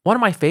One of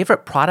my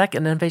favorite product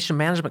and innovation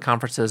management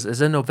conferences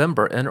is in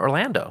November in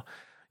Orlando.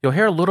 You'll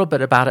hear a little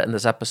bit about it in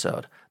this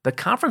episode. The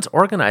conference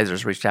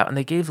organizers reached out and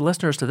they gave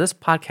listeners to this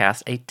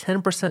podcast a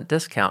 10%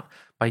 discount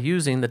by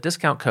using the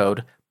discount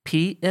code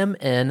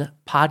PMN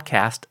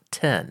Podcast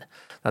 10.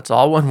 That's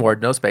all one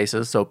word, no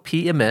spaces. So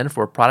PMN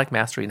for Product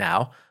Mastery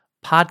Now,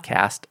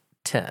 Podcast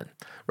 10.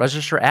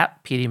 Register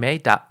at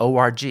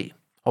pdma.org.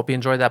 Hope you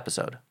enjoy the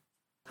episode.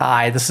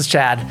 Hi, this is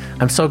Chad.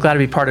 I'm so glad to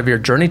be part of your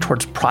journey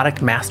towards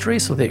product mastery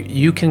so that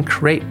you can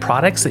create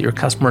products that your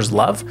customers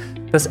love.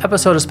 This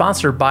episode is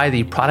sponsored by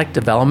the Product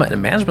Development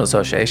and Management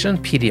Association,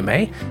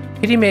 PDMA.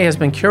 PDMA has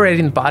been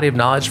curating the body of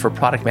knowledge for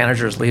product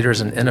managers,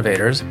 leaders, and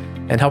innovators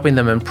and helping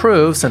them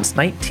improve since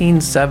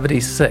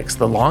 1976,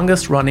 the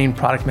longest running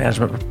product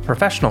management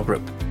professional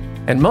group.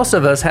 And most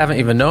of us haven't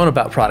even known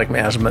about product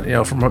management,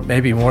 for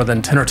maybe more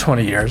than 10 or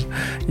 20 years.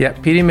 Yet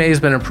PDMA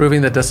has been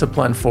improving the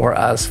discipline for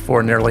us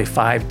for nearly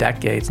 5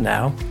 decades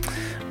now.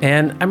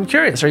 And I'm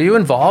curious, are you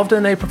involved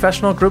in a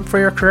professional group for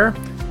your career?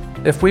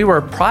 If we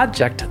were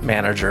project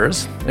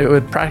managers, it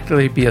would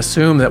practically be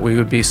assumed that we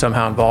would be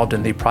somehow involved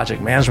in the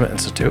Project Management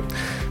Institute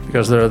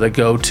because they're the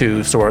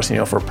go-to source,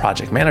 for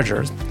project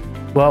managers.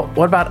 Well,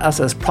 what about us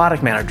as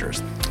product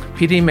managers?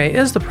 PDMA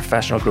is the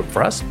professional group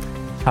for us.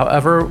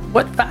 However,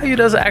 what value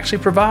does it actually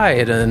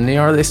provide? And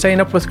are they staying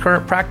up with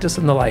current practice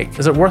and the like?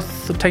 Is it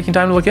worth taking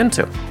time to look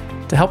into?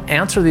 To help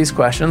answer these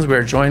questions, we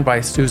are joined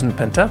by Susan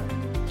Pinta.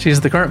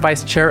 She's the current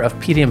vice chair of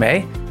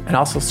PDMA and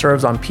also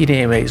serves on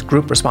PDMA's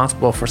group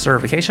responsible for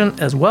certification,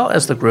 as well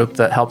as the group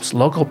that helps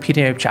local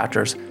PDMA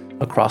chapters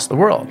across the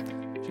world.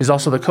 She's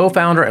also the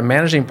co-founder and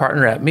managing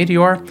partner at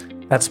Meteor,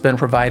 that's been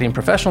providing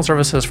professional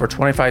services for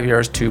 25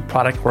 years to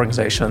product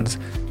organizations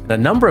in a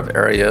number of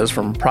areas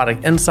from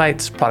product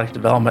insights, product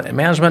development and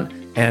management,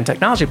 and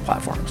technology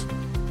platforms.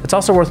 It's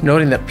also worth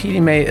noting that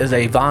PDMA is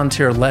a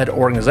volunteer-led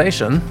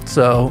organization,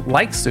 so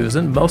like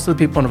Susan, most of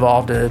the people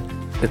involved in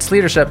its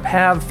leadership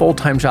have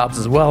full-time jobs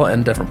as well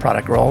in different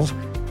product roles,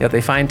 yet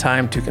they find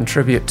time to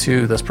contribute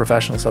to this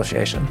professional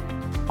association.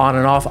 On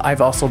and off,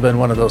 I've also been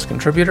one of those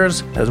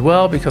contributors as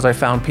well because I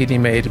found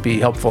PDMA to be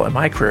helpful in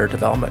my career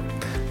development.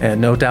 And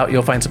no doubt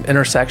you'll find some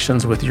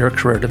intersections with your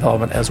career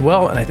development as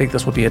well, and I think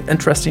this will be an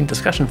interesting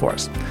discussion for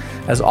us.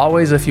 As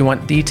always, if you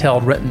want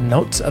detailed written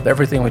notes of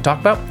everything we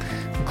talk about,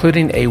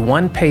 including a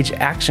one-page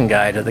action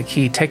guide of the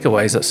key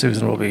takeaways that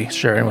Susan will be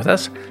sharing with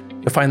us,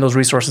 you'll find those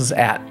resources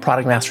at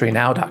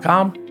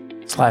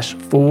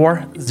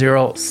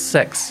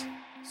productmasterynow.com/406.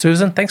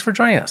 Susan, thanks for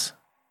joining us.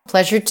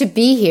 Pleasure to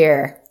be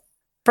here.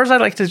 First,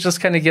 I'd like to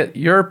just kind of get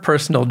your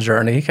personal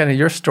journey, kind of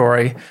your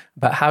story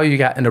about how you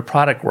got into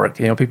product work.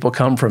 People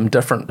come from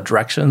different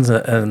directions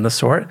and the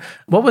sort.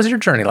 What was your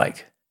journey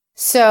like?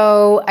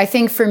 So I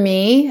think for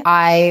me,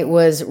 I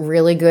was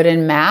really good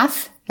in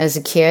math as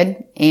a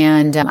kid,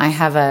 and I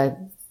have a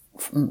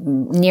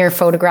near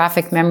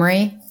photographic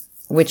memory,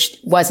 which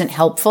wasn't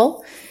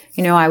helpful.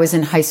 I was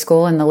in high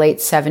school in the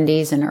late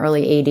 70s and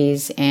early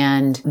 80s.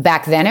 And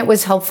back then it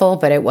was helpful,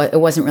 but it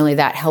wasn't really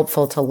that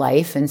helpful to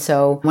life. And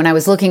so when I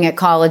was looking at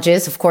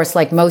colleges, of course,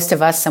 like most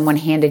of us, someone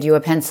handed you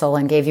a pencil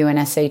and gave you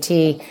an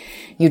SAT.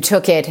 You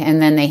took it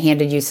and then they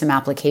handed you some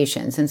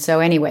applications. And so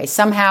anyway,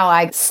 somehow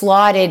I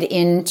slotted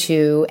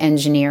into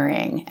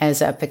engineering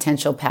as a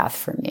potential path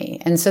for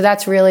me. And so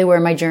that's really where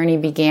my journey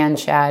began,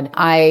 Chad.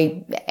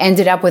 I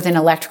ended up with an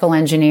electrical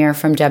engineer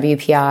from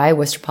WPI,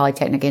 Worcester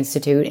Polytechnic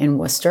Institute in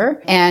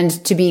Worcester. And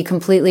to be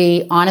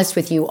completely honest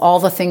with you, all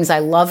the things I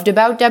loved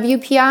about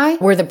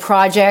WPI were the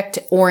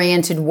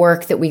project-oriented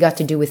work that we got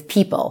to do with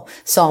people,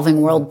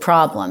 solving world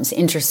problems,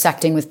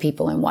 intersecting with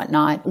people and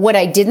whatnot. What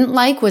I didn't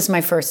like was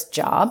my first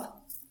job.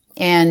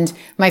 And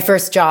my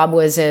first job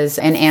was as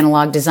an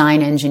analog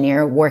design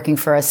engineer working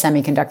for a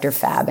semiconductor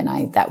fab,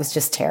 and that was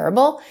just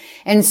terrible.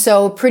 And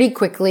so pretty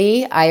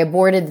quickly I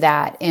aborted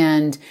that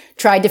and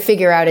tried to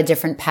figure out a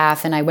different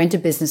path. And I went to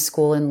business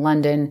school in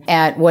London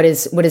at what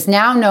is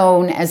now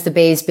known as the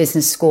Bayes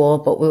Business School,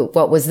 but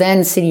what was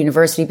then City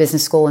University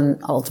Business School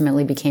and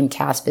ultimately became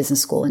Cass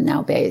Business School and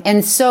now Bayes.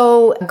 And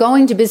so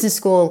going to business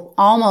school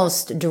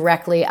almost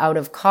directly out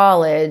of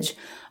college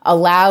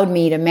allowed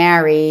me to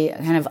marry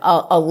kind of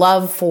a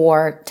love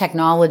for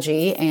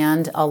technology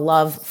and a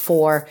love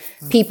for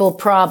people,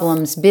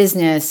 problems,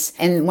 business.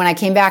 And when I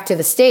came back to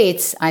the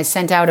States, I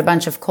sent out a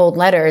bunch of cold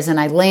letters and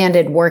I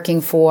landed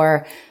working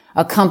for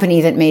a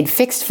company that made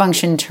fixed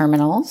function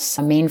terminals,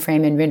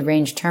 mainframe and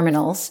mid-range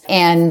terminals,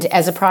 and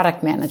as a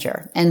product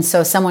manager. And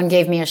so someone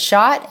gave me a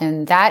shot,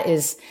 and that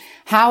is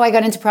how I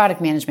got into product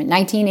management,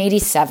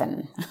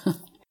 1987.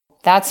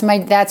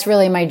 That's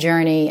really my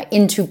journey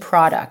into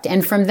product.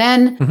 And from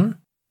then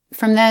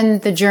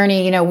the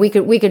journey,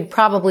 we could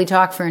probably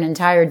talk for an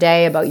entire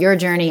day about your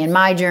journey and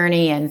my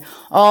journey and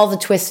all the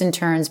twists and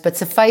turns, but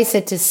suffice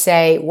it to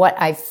say what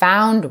I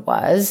found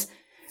was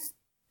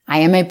I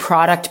am a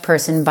product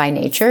person by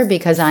nature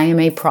because I am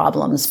a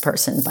problems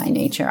person by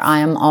nature. I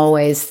am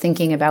always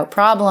thinking about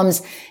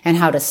problems and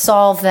how to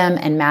solve them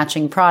and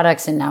matching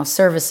products and now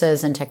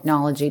services and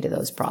technology to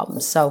those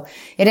problems. So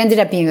it ended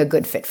up being a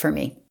good fit for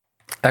me.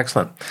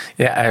 Excellent.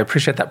 Yeah, I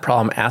appreciate that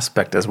problem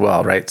aspect as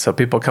well, right? So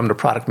people come to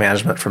product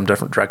management from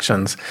different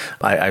directions.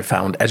 I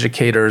found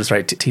educators,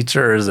 right,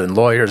 teachers and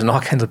lawyers and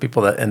all kinds of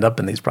people that end up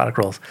in these product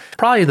roles.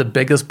 Probably the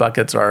biggest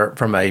buckets are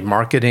from a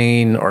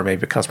marketing or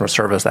maybe customer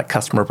service, that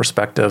customer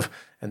perspective,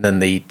 and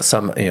then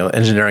some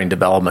engineering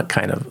development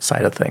kind of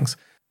side of things.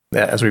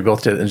 As we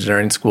both did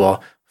engineering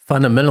school,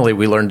 fundamentally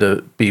we learned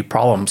to be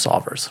problem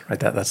solvers,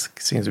 right? That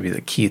seems to be the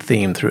key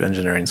theme through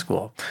engineering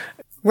school.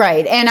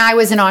 Right. And I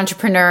was an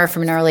entrepreneur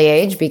from an early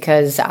age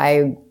because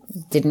I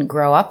didn't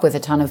grow up with a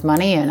ton of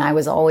money, and I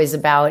was always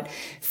about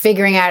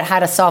figuring out how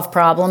to solve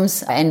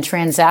problems and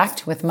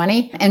transact with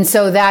money. And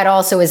so that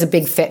also is a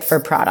big fit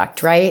for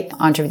product, right?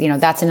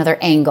 That's another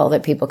angle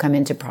that people come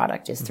into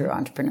product is through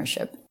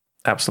entrepreneurship.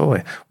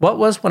 Absolutely. What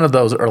was one of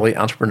those early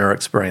entrepreneur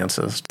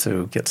experiences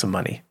to get some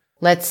money?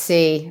 Let's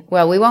see.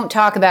 Well, we won't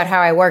talk about how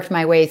I worked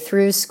my way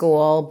through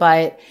school,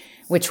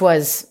 which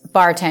was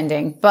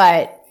bartending,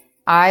 but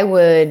I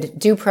would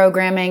do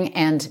programming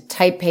and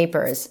type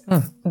papers,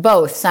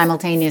 both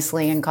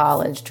simultaneously in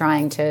college,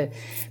 trying to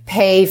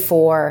pay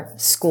for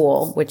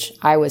school, which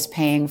I was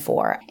paying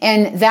for.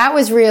 And that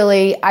was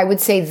really, I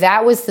would say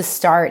that was the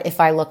start if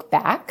I look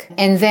back.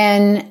 And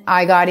then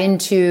I got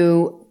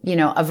into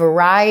a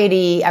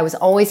variety. I was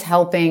always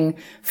helping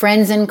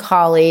friends and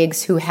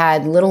colleagues who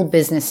had little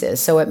businesses.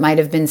 So it might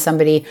have been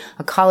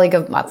a colleague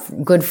of a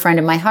good friend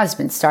of my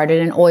husband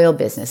started an oil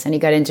business and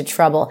he got into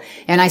trouble.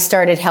 And I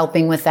started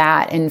helping with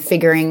that and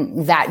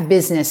figuring that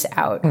business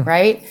out,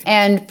 right?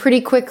 And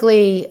pretty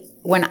quickly,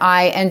 when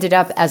I ended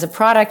up as a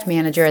product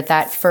manager at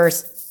that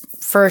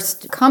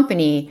first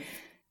company,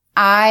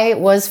 I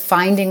was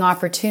finding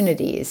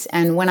opportunities.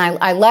 And when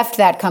I left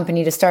that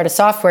company to start a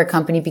software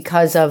company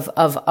because of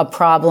a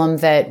problem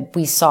that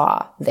we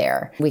saw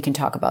there. We can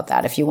talk about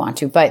that if you want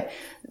to. But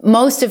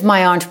most of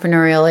my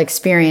entrepreneurial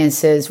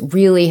experiences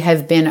really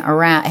have been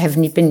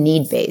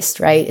need-based,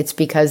 right? It's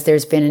because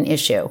there's been an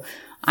issue.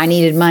 I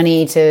needed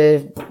money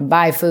to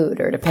buy food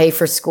or to pay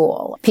for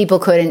school. People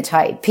couldn't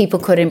type. People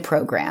couldn't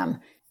program,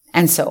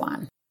 and so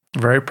on.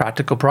 Very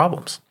practical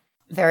problems.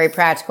 Very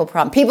practical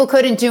problem. People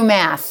couldn't do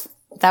math.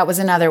 That was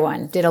another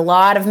one. Did a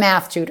lot of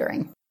math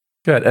tutoring.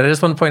 Good. And I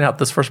just want to point out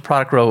this first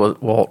product role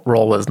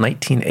was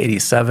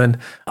 1987.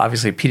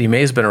 Obviously,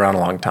 PDMA has been around a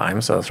long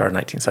time, so it started in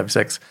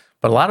 1976.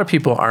 But a lot of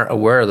people aren't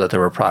aware that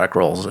there were product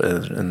roles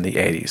in the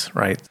 80s,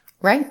 right?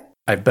 Right.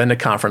 I've been to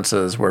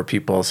conferences where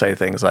people say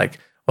things like,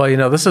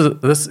 well,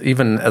 this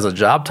even as a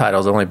job title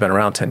has only been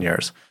around 10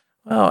 years.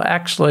 Well,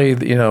 actually,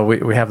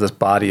 we have this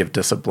body of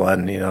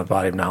discipline,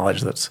 body of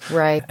knowledge that's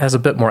right. Has a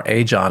bit more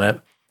age on it.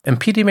 And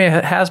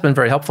PDMA has been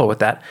very helpful with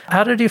that.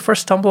 How did you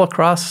first stumble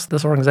across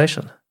this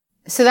organization?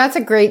 So that's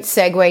a great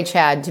segue,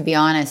 Chad, to be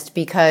honest,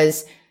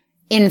 because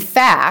in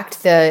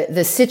fact,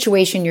 the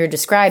situation you're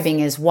describing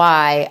is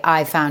why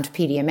I found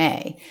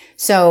PDMA.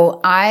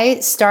 So I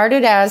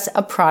started as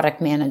a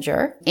product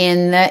manager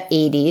in the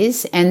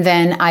 80s, and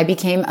then I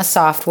became a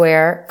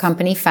software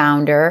company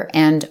founder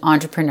and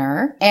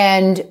entrepreneur.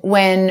 And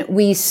when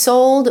we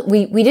sold,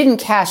 we didn't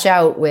cash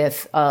out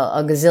with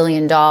a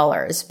gazillion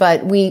dollars,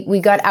 but we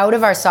got out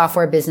of our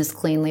software business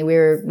cleanly. We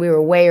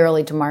were way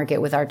early to market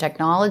with our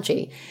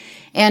technology.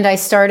 And I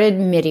started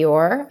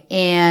Meteor,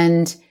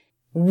 and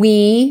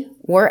we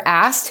were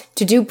asked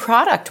to do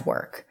product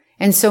work.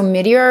 And so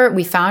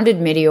we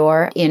founded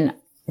Meteor in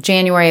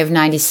January of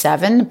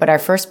 97, but our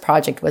first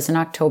project was in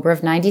October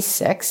of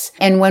 96.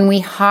 And when we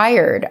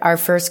hired our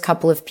first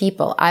couple of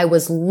people, I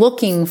was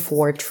looking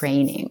for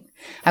training.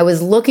 I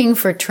was looking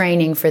for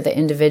training for the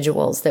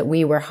individuals that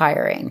we were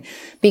hiring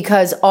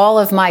because all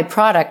of my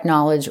product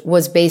knowledge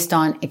was based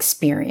on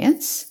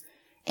experience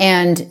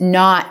and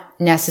not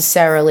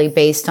necessarily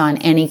based on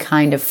any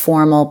kind of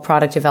formal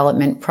product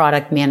development,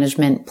 product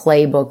management,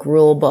 playbook,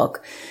 rule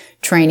book,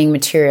 training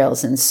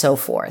materials, and so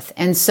forth.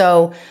 And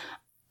so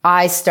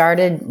I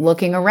started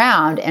looking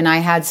around, and I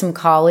had some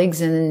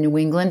colleagues in the New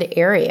England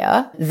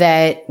area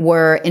that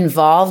were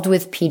involved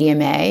with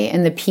PDMA,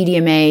 and the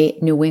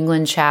PDMA New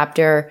England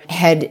chapter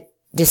had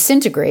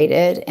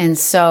disintegrated. And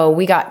so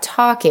we got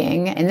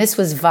talking, and this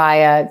was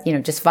via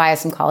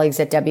some colleagues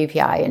at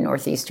WPI in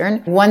Northeastern.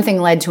 One thing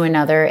led to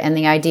another, and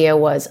the idea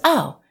was,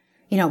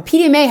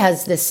 PDMA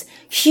has this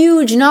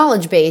huge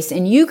knowledge base,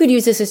 and you could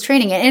use this as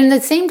training. And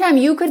at the same time,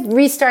 you could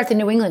restart the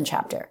New England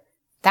chapter.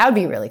 That would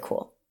be really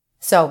cool.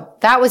 So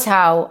that was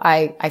how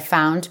I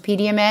found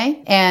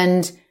PDMA.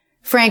 And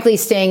frankly,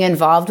 staying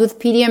involved with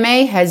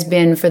PDMA has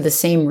been for the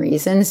same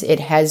reasons. It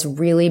has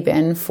really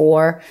been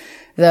for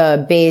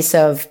the base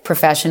of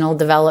professional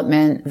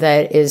development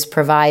that is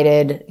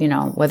provided,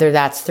 whether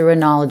that's through a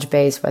knowledge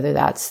base, whether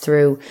that's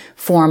through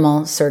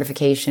formal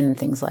certification,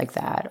 things like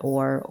that,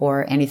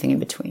 or anything in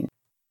between.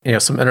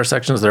 Some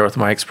intersections there with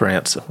my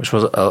experience, which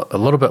was a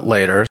little bit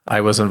later. I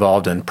was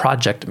involved in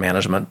project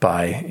management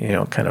by,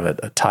 kind of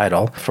a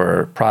title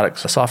for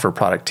software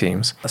product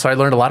teams. So I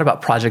learned a lot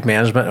about project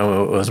management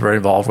and was very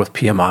involved with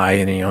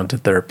PMI and,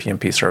 did their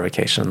PMP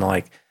certification and the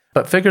like.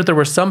 but figured there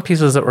were some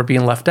pieces that were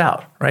being left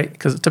out, right?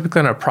 Because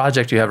typically in a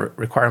project, you have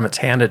requirements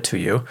handed to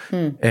you,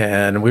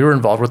 and we were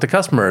involved with the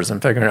customers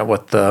and figuring out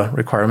what the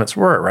requirements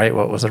were, right?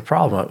 What was the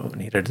problem, what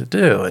we needed to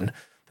do. And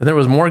then there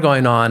was more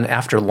going on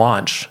after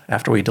launch,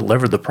 after we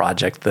delivered the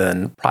project,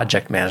 than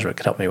project management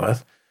could help me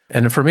with.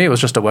 And for me, it was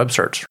just a web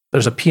search.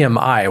 There's a PMI.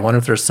 I wonder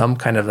if there's some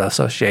kind of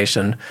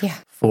association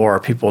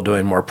for people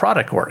doing more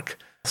product work.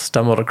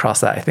 Stumbled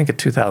across that, I think in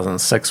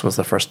 2006 was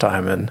the first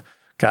time, and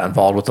got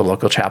involved with the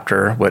local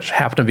chapter, which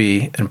happened to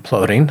be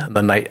imploding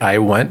the night I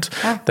went.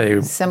 They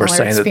were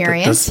saying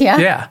experience,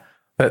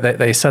 that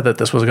they said that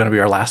this was going to be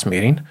our last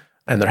meeting.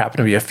 And there happened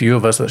to be a few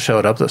of us that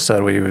showed up that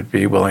said we would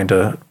be willing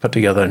to put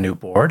together a new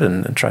board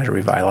and try to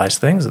revitalize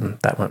things. And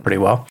that went pretty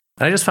well.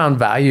 And I just found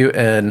value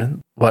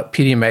in what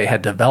PDMA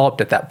had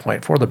developed at that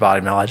point for the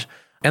body knowledge,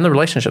 and the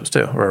relationships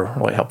too were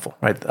really helpful,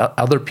 right?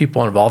 Other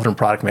people involved in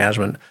product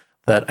management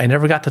that I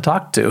never got to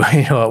talk to,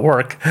 at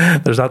work.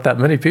 There's not that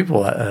many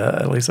people,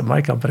 at least in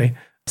my company.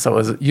 So it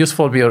was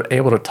useful to be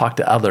able to talk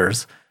to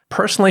others.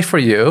 Personally for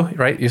you,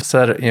 right? You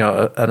said,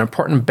 an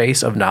important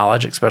base of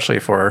knowledge, especially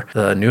for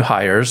the new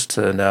hires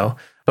to know.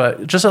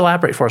 But just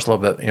elaborate for us a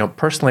little bit.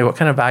 Personally, what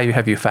kind of value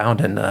have you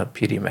found in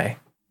PDMA?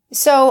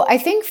 So I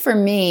think for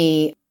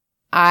me,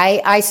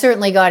 I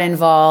certainly got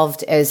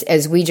involved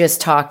as we just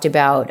talked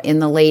about in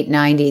the late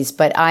 90s,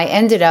 but I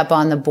ended up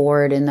on the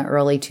board in the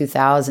early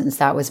 2000s.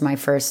 That was my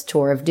first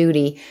tour of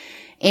duty.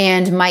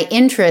 And my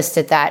interest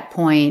at that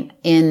point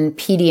in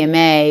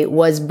PDMA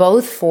was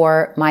both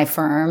for my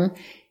firm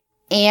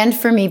and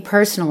for me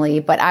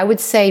personally, but I would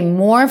say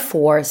more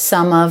for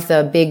some of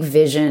the big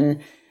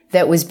vision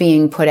that was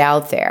being put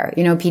out there.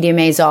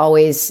 PDMA has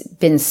always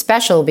been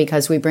special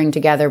because we bring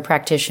together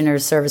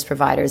practitioners, service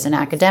providers, and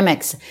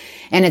academics.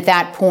 And at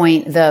that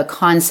point, the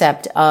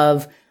concept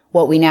of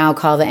what we now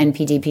call the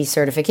NPDP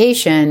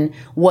certification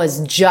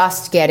was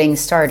just getting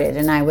started.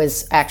 And I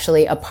was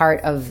actually a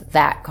part of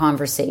that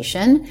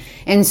conversation.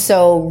 And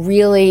so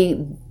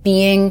really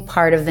being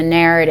part of the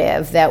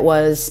narrative that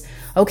was,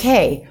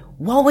 okay,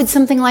 what would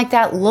something like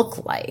that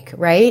look like,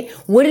 right?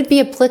 Would it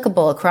be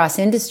applicable across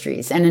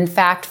industries? And in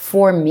fact,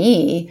 for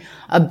me,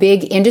 a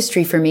big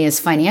industry for me is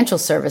financial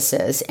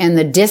services, and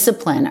the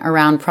discipline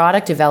around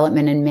product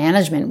development and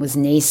management was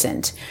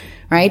nascent,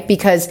 right?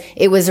 Because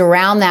it was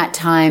around that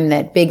time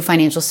that big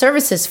financial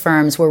services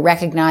firms were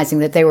recognizing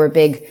that they were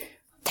big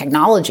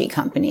technology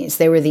companies.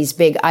 They were these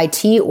big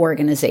IT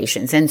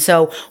organizations. And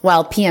so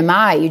while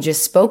PMI, you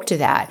just spoke to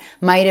that,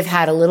 might have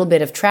had a little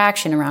bit of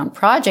traction around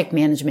project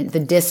management, the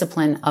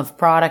discipline of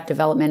product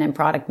development and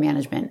product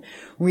management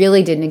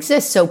really didn't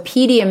exist. So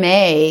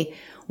PDMA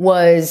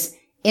was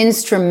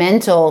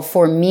instrumental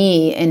for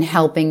me in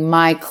helping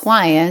my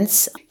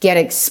clients get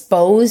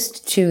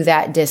exposed to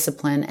that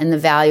discipline and the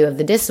value of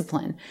the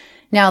discipline.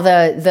 Now,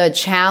 the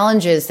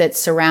challenges that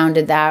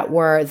surrounded that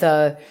were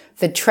the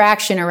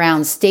traction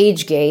around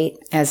StageGate,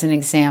 as an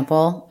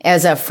example,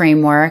 as a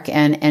framework,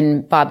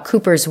 and Bob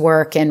Cooper's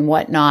work and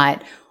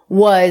whatnot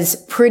was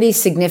pretty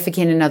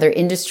significant in other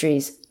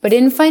industries. But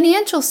in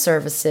financial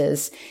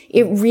services,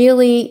 it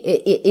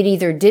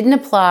either didn't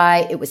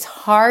apply, it was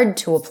hard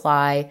to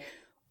apply,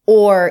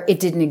 or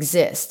it didn't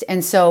exist.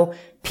 And so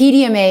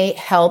PDMA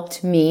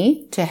helped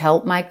me to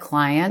help my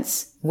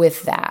clients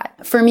with that.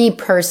 For me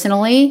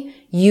personally,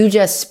 you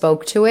just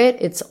spoke to it.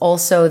 It's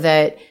also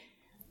that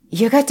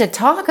you got to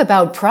talk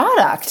about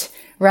product,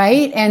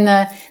 right? And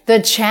the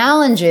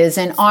challenges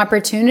and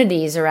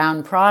opportunities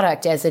around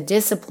product as a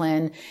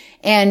discipline.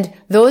 And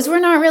those were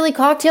not really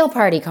cocktail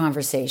party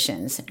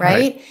conversations,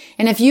 right?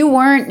 And if you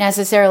weren't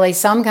necessarily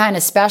some kind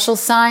of special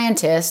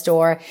scientist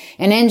or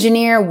an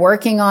engineer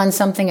working on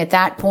something at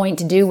that point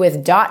to do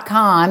with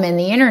 .com and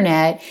the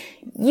internet,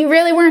 you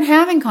really weren't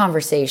having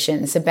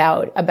conversations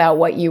about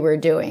what you were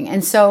doing.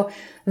 And so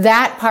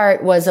that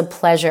part was a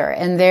pleasure.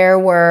 And there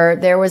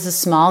was a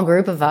small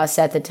group of us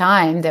at the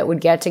time that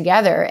would get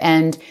together,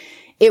 and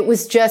it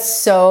was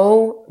just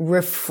so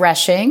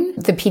refreshing.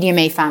 The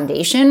PDMA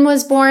Foundation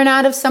was born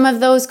out of some of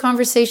those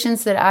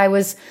conversations that I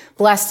was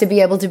blessed to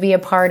be able to be a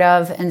part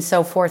of, and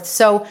so forth.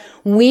 So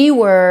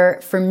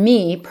for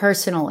me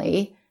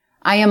personally,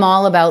 I am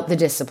all about the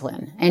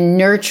discipline and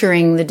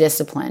nurturing the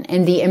discipline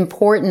and the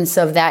importance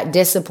of that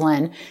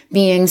discipline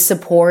being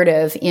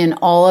supportive in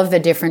all of the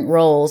different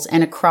roles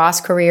and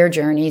across career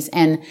journeys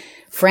and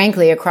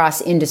frankly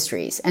across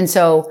industries. And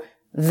so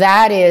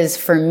that is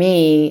for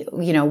me,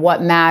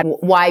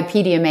 why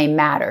PDMA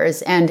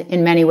matters. And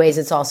in many ways,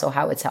 it's also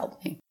how it's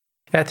helped me.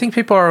 Yeah, I think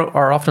people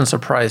are often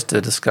surprised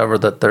to discover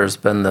that there's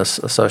been this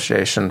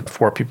association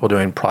for people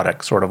doing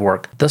product sort of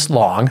work this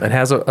long and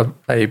has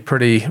a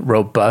pretty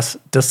robust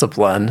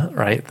discipline,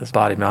 right? This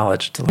body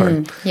knowledge to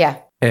learn. Yeah.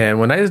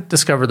 And when I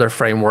discovered their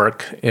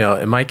framework,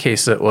 in my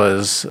case, it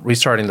was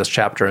restarting this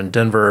chapter in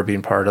Denver,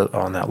 being part of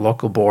on that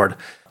local board.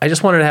 I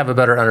just wanted to have a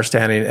better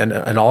understanding,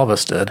 and all of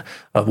us did,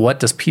 of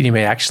what does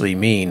PDMA actually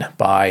mean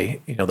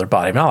by, their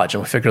body of knowledge.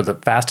 And we figured the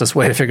fastest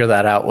way to figure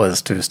that out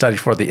was to study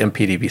for the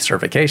NPDP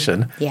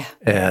certification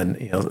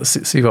and,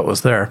 see what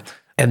was there.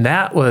 And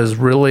that was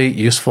really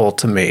useful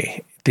to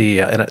me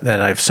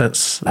And I've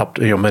since helped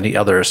many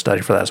others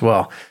study for that as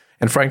well.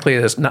 And frankly,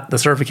 it's not the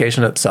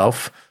certification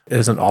itself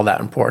isn't all that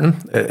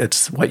important.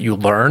 It's what you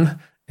learn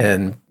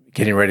and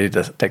getting ready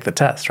to take the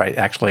test, right?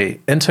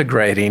 Actually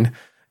integrating,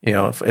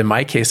 in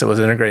my case, it was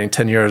integrating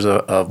 10 years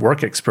of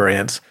work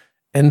experience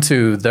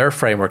into their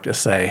framework to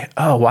say,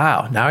 oh,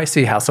 wow, now I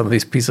see how some of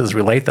these pieces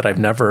relate that I've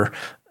never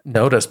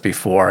noticed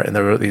before. And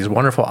there were these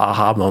wonderful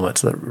aha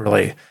moments that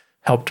really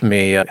helped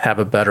me have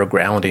a better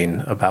grounding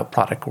about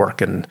product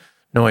work and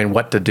knowing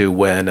what to do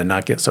when and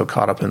not get so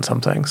caught up in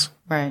some things.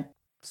 Right.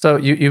 So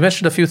you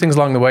mentioned a few things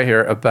along the way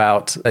here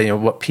about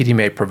what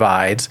PDMA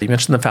provides. You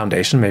mentioned the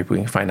foundation. Maybe we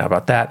can find out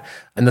about that.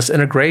 And this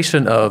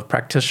integration of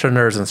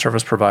practitioners and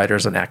service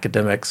providers and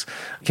academics.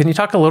 Can you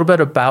talk a little bit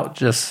about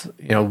just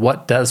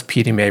what does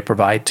PDMA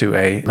provide to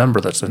a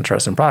member that's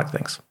interested in product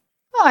things?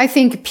 Well, I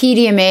think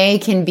PDMA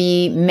can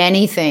be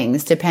many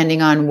things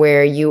depending on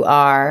where you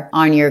are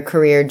on your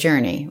career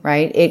journey,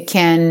 right? It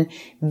can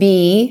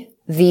be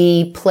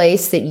the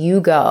place that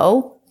you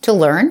go to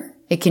learn.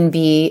 It can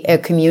be a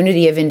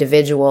community of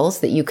individuals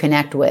that you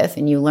connect with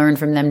and you learn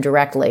from them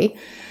directly.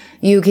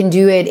 You can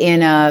do it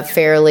in a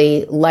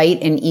fairly light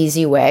and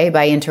easy way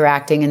by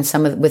interacting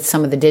with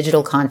some of the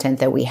digital content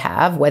that we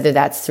have, whether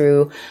that's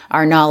through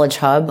our Knowledge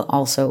Hub,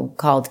 also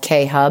called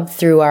K-Hub,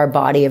 through our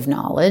body of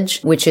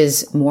knowledge, which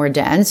is more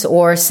dense,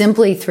 or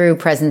simply through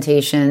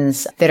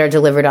presentations that are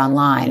delivered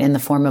online in the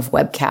form of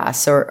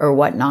webcasts or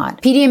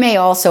whatnot. PDMA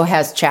also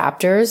has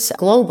chapters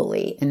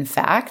globally, in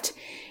fact.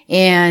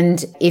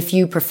 And if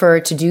you prefer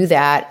to do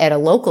that at a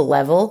local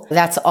level,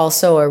 that's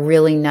also a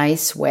really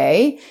nice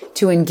way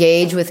to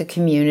engage with a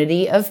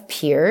community of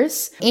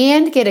peers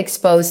and get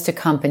exposed to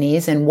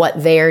companies and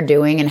what they're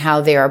doing and how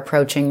they're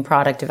approaching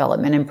product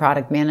development and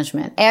product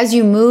management. As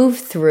you move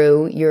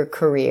through your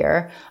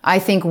career, I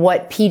think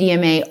what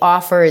PDMA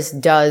offers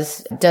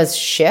does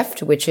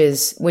shift, which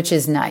is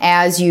nice.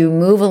 As you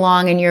move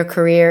along in your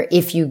career,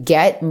 if you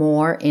get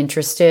more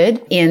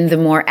interested in the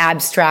more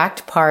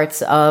abstract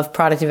parts of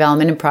product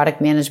development and product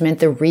management,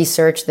 the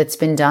research that's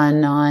been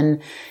done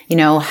on,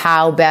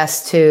 how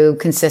best to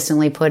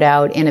consistently put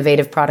out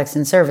innovative products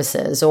and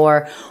services,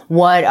 or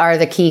what are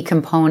the key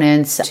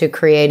components to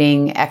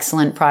creating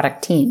excellent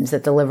product teams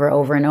that deliver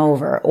over and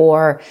over,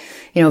 or,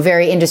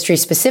 very industry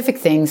specific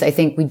things. I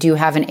think we do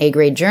have an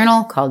A-grade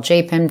journal called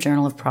JPIM,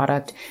 Journal of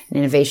Product and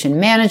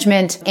Innovation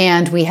Management.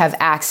 And we have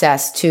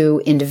access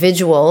to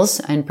individuals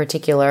in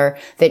particular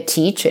that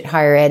teach at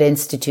higher ed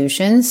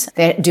institutions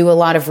that do a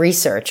lot of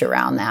research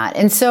around that.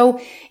 And so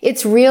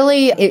it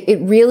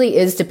really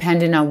is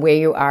dependent on where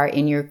you are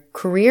in your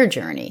career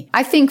journey.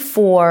 I think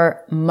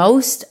for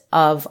most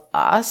of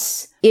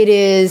us, it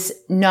is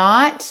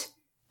not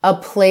a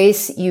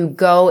place you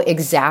go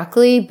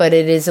exactly, but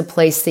it is a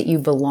place that you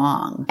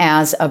belong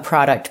as a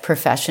product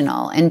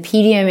professional. And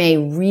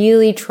PDMA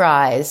really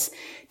tries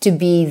to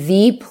be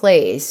the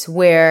place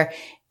where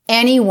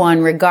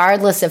anyone,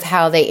 regardless of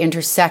how they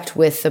intersect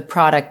with the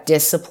product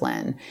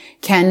discipline,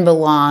 can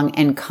belong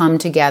and come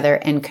together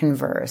and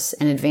converse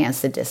and advance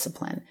the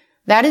discipline.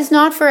 That is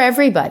not for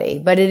everybody,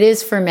 but it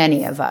is for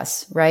many of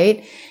us,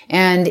 right?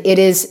 And it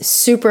is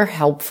super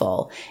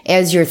helpful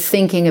as you're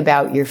thinking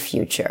about your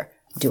future.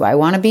 Do I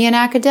want to be an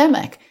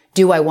academic?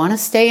 Do I want to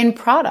stay in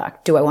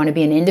product? Do I want to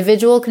be an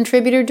individual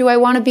contributor? Do I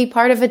want to be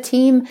part of a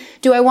team?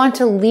 Do I want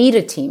to lead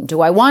a team?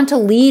 Do I want to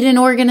lead an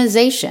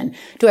organization?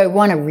 Do I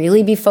want to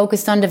really be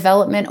focused on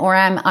development, or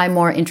am I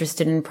more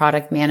interested in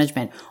product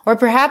management? Or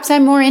perhaps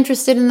I'm more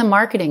interested in the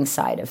marketing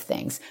side of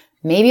things.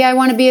 Maybe I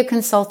want to be a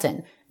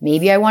consultant.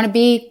 Maybe I want to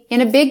be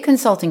in a big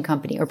consulting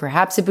company or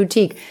perhaps a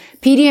boutique.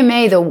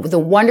 PDMA, the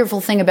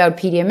wonderful thing about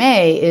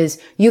PDMA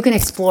is you can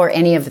explore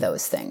any of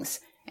those things.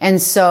 And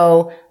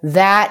so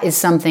that is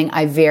something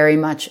I very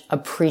much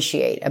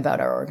appreciate about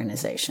our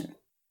organization.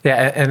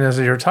 Yeah, and as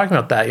you're talking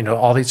about that,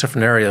 all these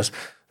different areas,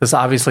 this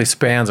obviously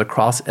spans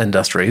across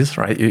industries,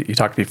 right? You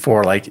talked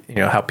before,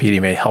 how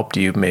PDMA helped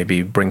you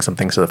maybe bring some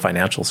things to the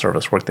financial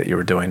service work that you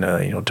were doing,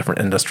 different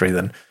industry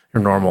than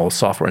your normal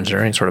software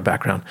engineering sort of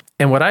background.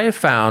 And what I have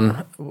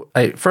found,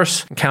 I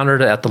first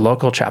encountered it at the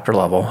local chapter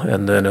level,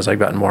 and then as I've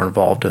gotten more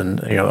involved in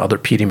other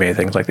PDMA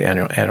things like the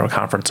annual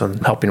conference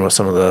and helping with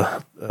some of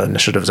the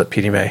initiatives at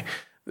PDMA,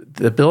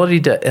 the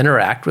ability to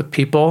interact with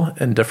people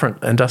in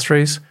different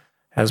industries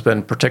has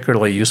been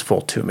particularly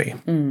useful to me.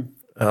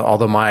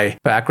 Although my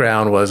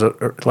background was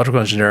electrical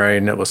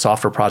engineering, it was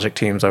software project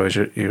teams I was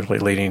usually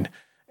leading,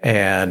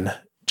 and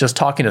just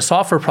talking to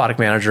software product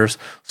managers,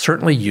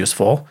 certainly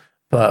useful.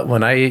 But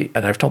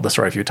and I've told this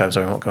story a few times,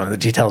 so I won't go into the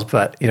details,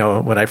 but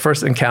when I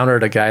first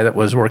encountered a guy that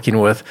was working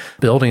with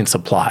building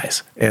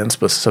supplies and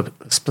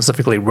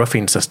specifically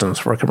roofing systems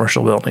for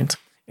commercial buildings,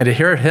 and to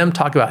hear him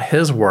talk about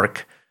his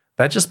work,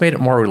 that just made it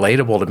more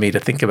relatable to me to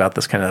think about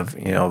this kind of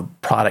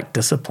product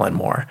discipline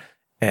more.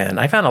 And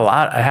I have found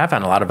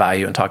a lot of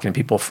value in talking to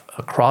people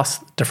across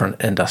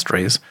different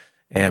industries,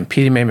 and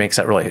PDMA makes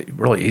that really,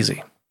 really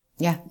easy.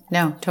 Yeah,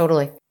 no,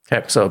 totally.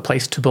 Okay, so a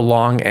place to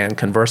belong and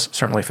converse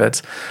certainly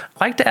fits.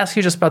 I'd like to ask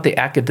you just about the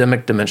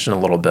academic dimension a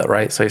little bit,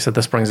 right? So you said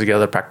this brings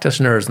together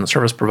practitioners and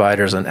service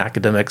providers and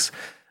academics.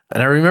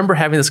 And I remember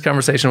having this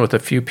conversation with a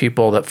few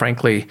people that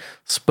frankly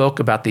spoke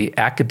about the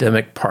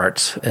academic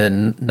parts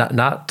in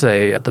not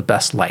the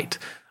best light,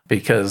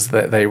 because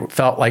they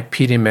felt like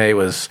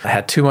PDMA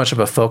had too much of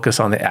a focus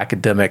on the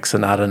academics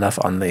and not enough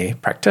on the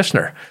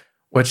practitioner,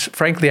 which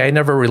frankly I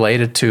never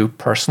related to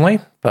personally,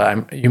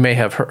 but you may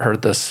have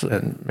heard this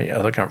in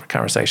other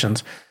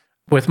conversations.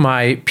 With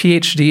my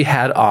PhD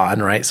hat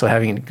on, right, so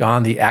having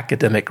gone the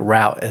academic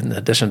route in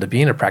addition to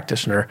being a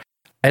practitioner,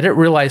 I didn't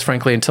realize,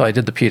 frankly, until I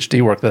did the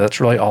PhD work, that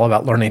that's really all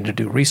about learning to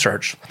do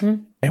research.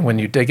 Mm-hmm. And when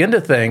you dig into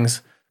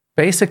things,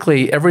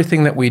 basically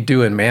everything that we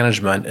do in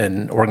management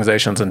and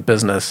organizations and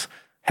business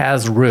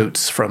has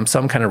roots from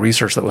some kind of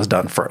research that was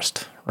done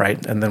first,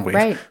 right? And then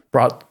we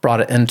brought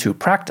it into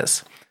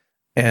practice.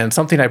 And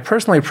something I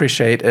personally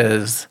appreciate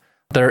is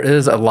there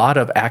is a lot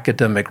of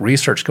academic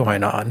research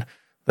going on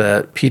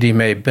that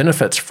PDMA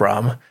benefits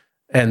from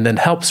and then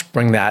helps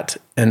bring that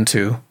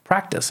into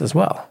practice as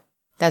well.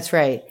 That's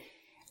right.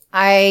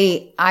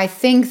 I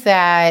think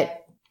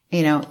that,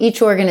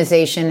 each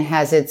organization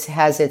has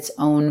its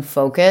own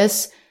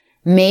focus,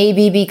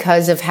 maybe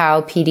because of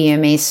how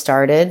PDMA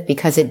started,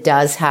 because it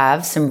does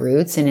have some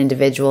roots in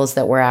individuals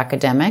that were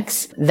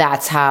academics.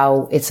 That's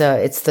how it's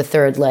the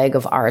third leg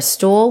of our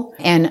stool,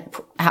 and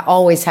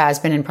always has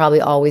been and probably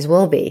always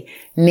will be.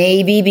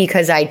 Maybe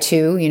because I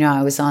too,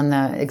 I was on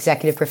the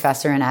executive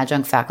professor and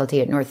adjunct faculty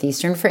at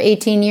Northeastern for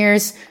 18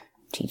 years,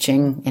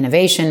 teaching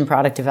innovation,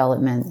 product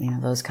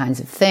development, those kinds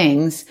of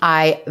things.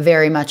 I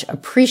very much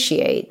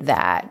appreciate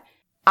that.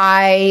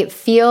 I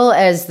feel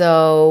as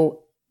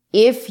though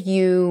if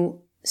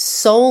you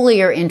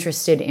solely are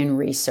interested in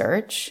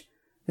research,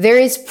 there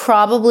is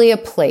probably a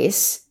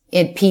place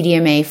in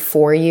PDMA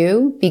for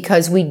you,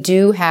 because we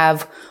do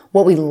have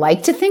what we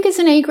like to think is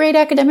an A-grade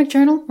academic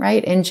journal,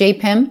 right, in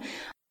JPIM.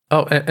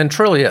 Oh, and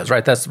truly is,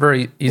 right? That's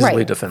very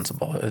easily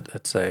defensible.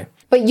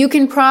 But you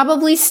can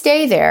probably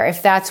stay there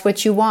if that's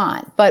what you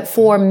want. But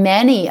for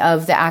many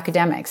of the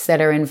academics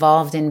that are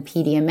involved in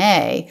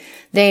PDMA,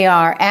 they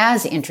are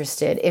as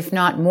interested, if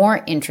not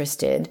more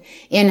interested,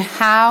 in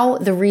how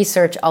the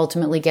research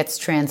ultimately gets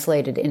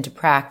translated into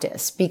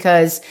practice.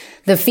 Because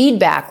the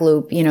feedback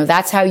loop,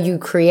 that's how you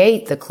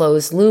create the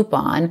closed loop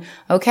on,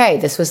 okay,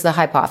 this was the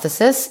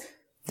hypothesis,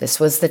 this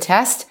was the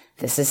test,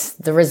 this is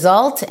the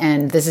result,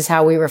 and this is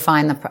how we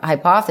refine the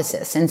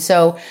hypothesis. And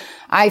so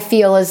I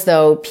feel as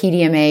though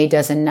PDMA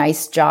does a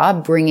nice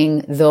job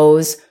bringing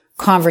those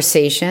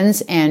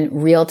conversations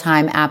and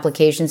real-time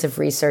applications of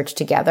research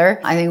together.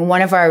 I think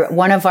one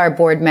of our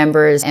board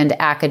members and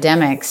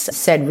academics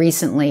said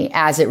recently,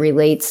 as it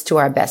relates to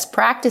our best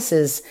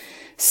practices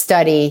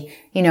study,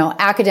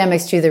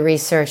 academics do the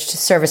research,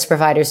 service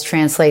providers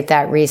translate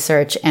that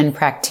research, and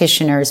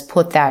practitioners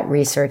put that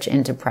research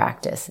into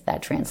practice,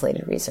 that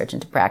translated research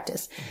into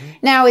practice. Mm-hmm.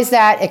 Now, is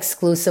that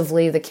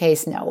exclusively the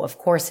case? No, of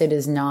course it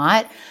is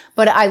not.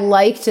 But I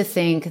like to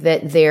think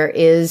that there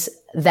is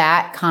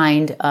that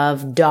kind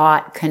of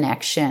dot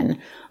connection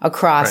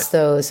across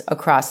those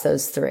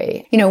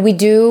three. We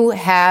do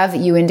have,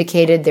 you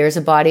indicated there's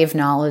a body of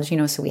knowledge,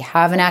 so we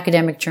have an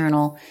academic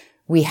journal.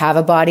 We have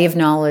a body of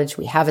knowledge.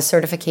 We have a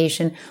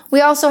certification. We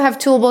also have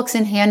toolbooks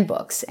and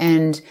handbooks,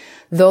 and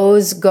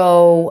those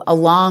go a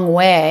long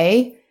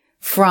way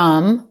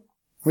from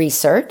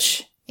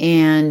research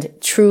and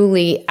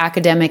truly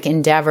academic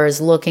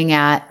endeavors, looking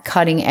at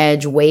cutting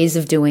edge ways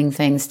of doing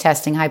things,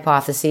 testing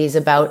hypotheses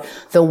about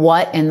the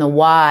what and the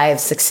why of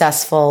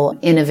successful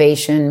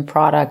innovation,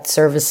 product,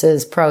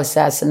 services,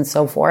 process, and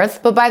so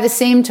forth. But by the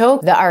same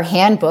token, our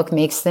handbook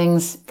makes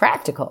things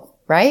practical.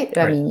 Right?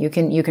 I mean, you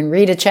can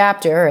read a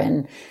chapter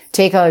and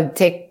take a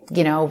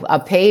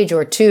page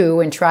or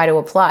two and try to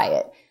apply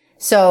it.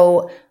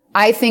 So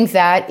I think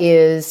that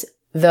is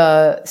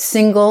the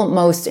single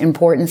most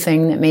important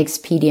thing that makes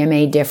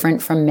PDMA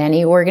different from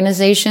many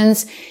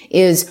organizations,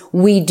 is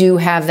we do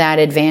have that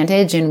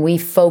advantage and we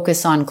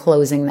focus on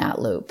closing that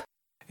loop.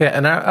 Yeah,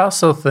 and I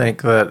also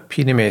think that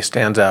PDMA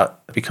stands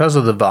out because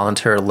of the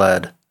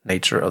volunteer-led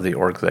nature of the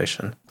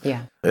organization.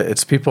 Yeah.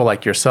 It's people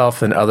like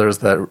yourself and others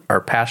that are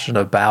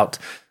passionate about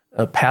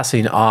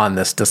passing on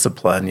this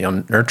discipline,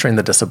 nurturing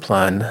the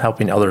discipline,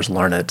 helping others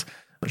learn it,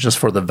 just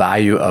for the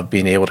value of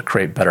being able to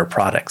create better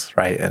products,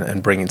 right?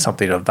 And bringing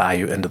something of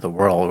value into the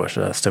world, which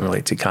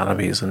stimulates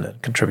economies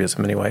and contributes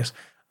in many ways.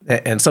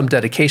 And some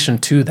dedication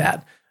to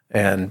that.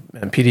 And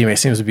PDMA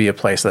seems to be a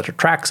place that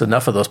attracts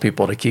enough of those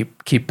people to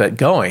keep it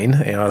going,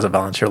 as a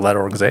volunteer-led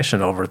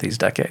organization over these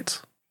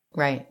decades.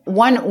 Right.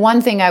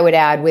 One thing I would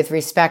add with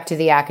respect to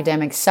the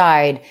academic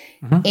side,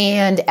 mm-hmm.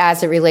 and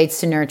as it relates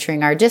to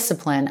nurturing our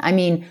discipline, I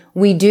mean,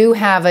 we do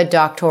have a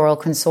doctoral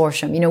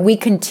consortium. We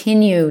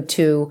continue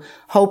to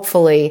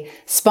hopefully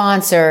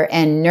sponsor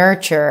and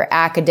nurture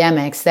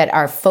academics that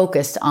are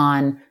focused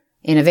on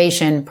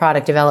innovation,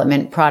 product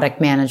development,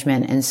 product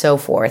management, and so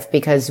forth,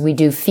 because we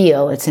do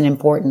feel it's an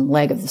important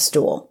leg of the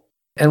stool.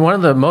 And one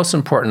of the most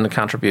important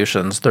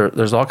contributions,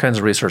 there's all kinds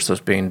of research that's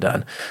being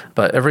done,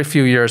 but every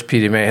few years,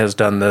 PDMA has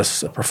done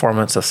this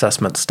performance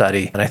assessment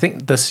study. And I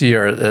think this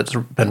year it's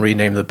been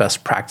renamed the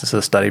Best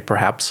Practices Study,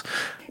 perhaps.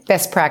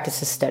 Best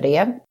Practices Study,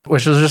 yeah.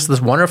 Which is just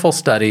this wonderful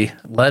study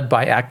led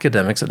by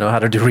academics that know how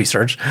to do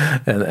research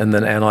and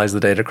then analyze the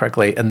data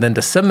correctly and then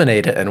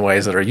disseminate it in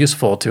ways that are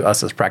useful to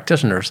us as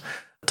practitioners.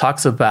 It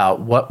talks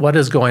about what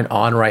is going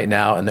on right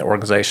now in the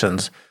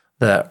organizations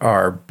that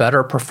are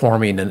better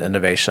performing in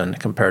innovation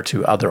compared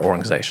to other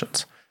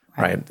organizations,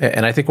 right?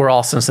 And I think we're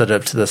all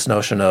sensitive to this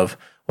notion of,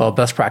 well,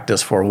 best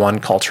practice for one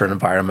culture and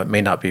environment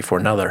may not be for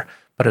another.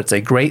 But it's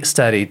a great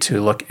study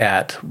to look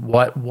at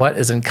what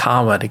is in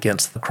common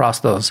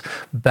across those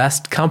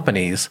best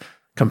companies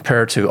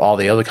compared to all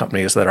the other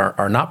companies that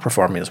are not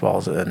performing as well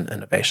as in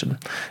innovation.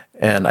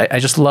 And I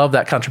just love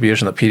that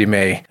contribution that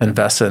PDMA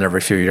invests in every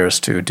few years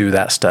to do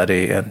that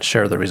study and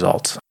share the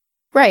results.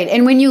 Right.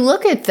 And when you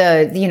look at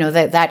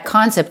that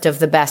concept of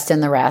the best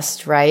and the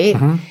rest, right?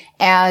 Mm-hmm.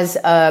 As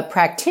a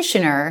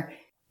practitioner,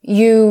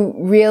 you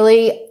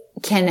really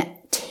can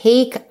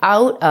take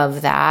out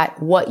of that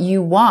what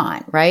you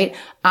want, right?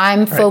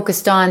 I'm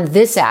focused on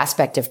this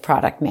aspect of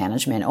product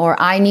management, or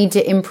I need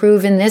to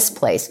improve in this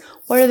place.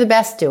 What are the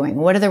best doing?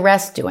 What are the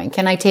rest doing?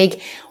 Can I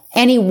take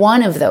any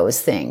one of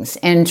those things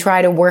and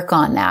try to work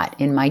on that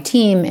in my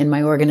team, in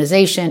my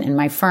organization, in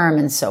my firm,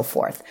 and so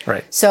forth?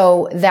 Right.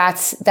 So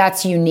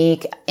that's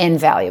unique and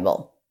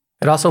valuable.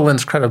 It also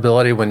lends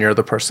credibility when you're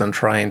the person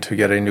trying to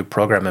get a new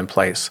program in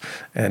place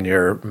and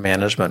your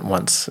management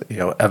wants,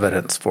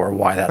 evidence for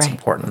why that's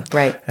important.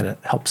 Right. And it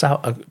helps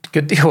out a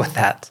good deal with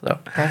that. So,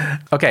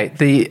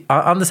 okay.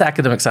 On this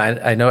academic side,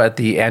 I know at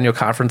the annual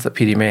conference that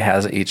PDMA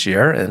has each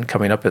year, and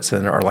coming up, it's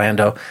in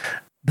Orlando,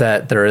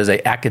 that there is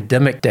a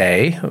academic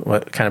day,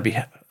 what kind of be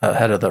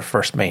ahead of the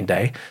first main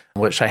day,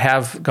 which I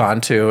have gone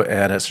to,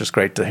 and it's just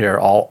great to hear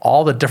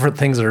all the different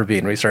things that are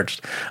being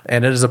researched.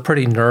 And it is a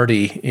pretty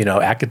nerdy,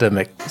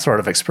 academic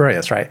sort of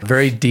experience, right?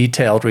 Very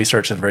detailed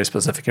research in very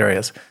specific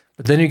areas.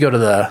 But then you go to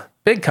the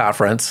big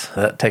conference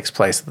that takes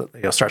place,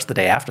 starts the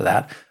day after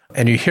that,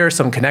 and you hear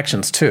some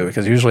connections too,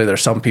 because usually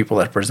there's some people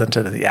that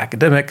presented at the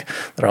academic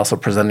that are also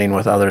presenting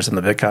with others in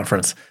the big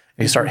conference.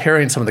 And you start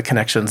hearing some of the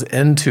connections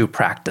into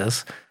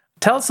practice.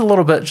 Tell us a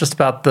little bit just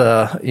about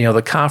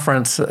the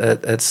conference.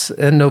 It's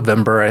in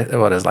November.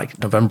 What is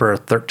November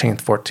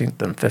 13th,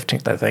 14th, and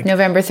 15th, I think.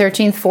 November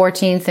 13th,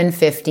 14th, and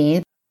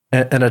 15th.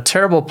 And a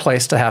terrible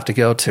place to have to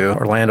go to,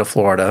 Orlando,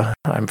 Florida.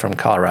 I'm from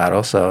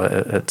Colorado, so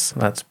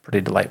that's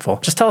pretty delightful.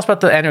 Just tell us about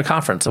the annual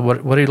conference.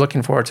 What are you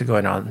looking forward to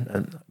going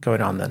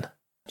on then?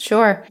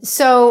 Sure.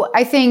 So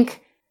I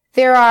think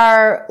there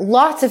are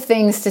lots of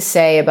things to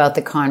say about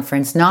the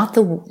conference, not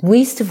the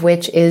least of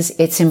which is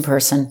it's in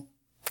person.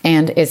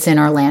 And it's in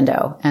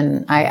Orlando.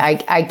 And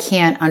I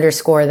can't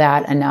underscore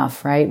that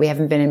enough, right? We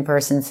haven't been in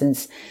person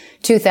since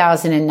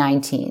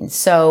 2019.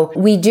 So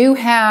we do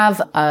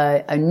have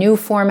a new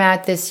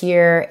format this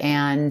year,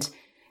 and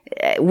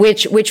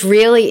which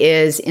really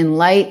is in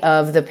light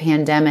of the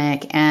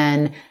pandemic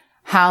and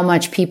how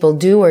much people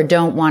do or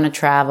don't want to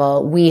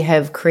travel. We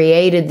have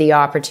created the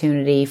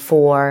opportunity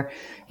for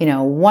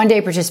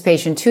 1-day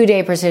participation,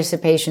 2-day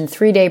participation,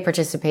 3-day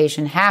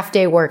participation,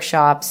 half-day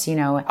workshops,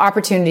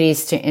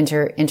 opportunities to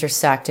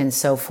intersect and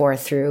so forth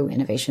through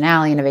Innovation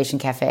Alley, Innovation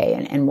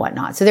Cafe, and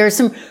whatnot. So there are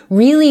some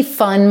really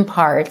fun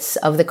parts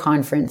of the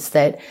conference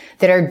that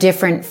are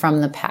different from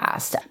the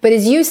past. But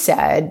as you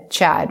said,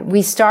 Chad,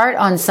 we start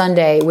on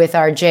Sunday with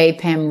our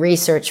JPIM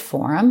Research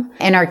Forum,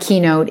 and our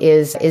keynote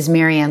is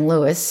Marianne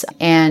Lewis,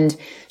 and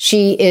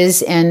she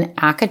is an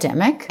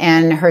academic,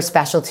 and her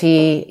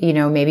specialty,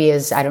 maybe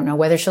is, I don't know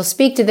whether she'll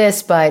speak to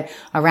this, but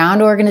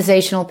around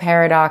organizational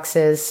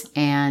paradoxes.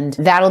 And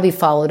that'll be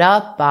followed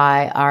up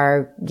by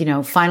our,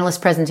 finalist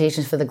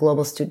presentations for the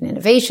Global Student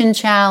Innovation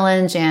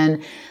Challenge.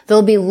 And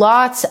there'll be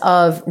lots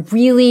of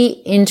really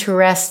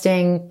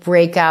interesting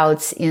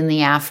breakouts in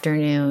the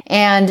afternoon.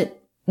 And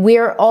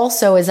we're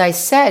also, as I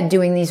said,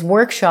 doing these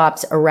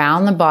workshops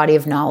around the body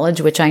of knowledge,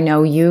 which I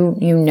know you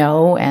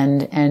know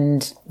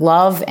and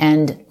love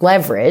and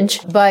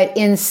leverage. But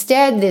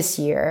instead this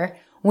year,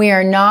 we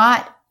are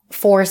not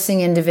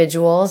forcing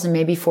individuals, and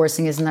maybe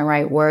forcing isn't the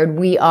right word.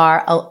 We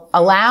are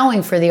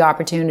allowing for the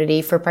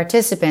opportunity for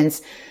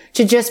participants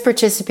to just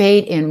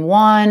participate in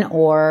one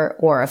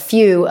or a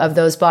few of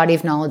those body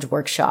of knowledge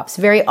workshops.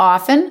 Very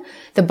often,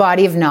 the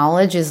body of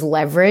knowledge is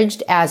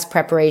leveraged as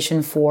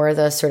preparation for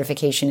the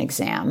certification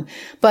exam.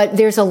 But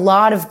there's a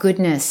lot of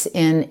goodness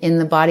in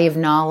the body of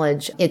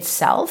knowledge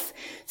itself.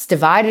 It's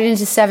divided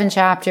into 7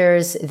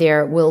 chapters.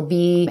 There will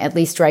be, at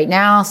least right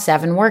now,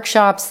 7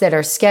 workshops that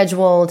are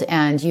scheduled,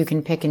 and you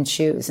can pick and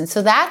choose. And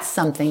so that's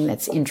something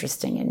that's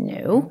interesting and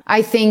new.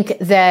 I think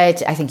that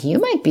but I think you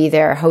might be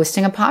there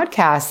hosting a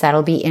podcast.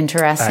 That'll be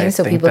interesting.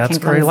 So people can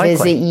come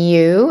visit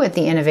you at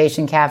the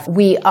Innovation Cafe.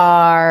 We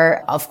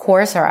are, of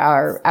course,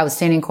 our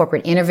Outstanding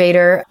Corporate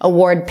Innovator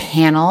Award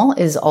panel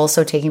is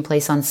also taking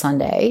place on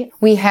Sunday.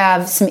 We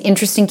have some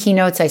interesting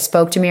keynotes. I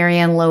spoke to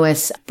Marianne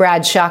Lewis.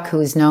 Brad Shuck,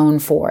 who's known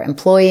for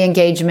employee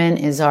engagement,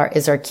 is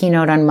our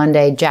keynote on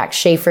Monday. Jack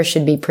Schaefer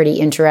should be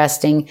pretty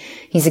interesting.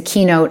 He's a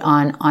keynote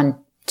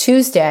on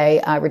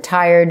Tuesday,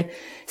 retired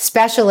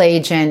special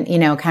agent,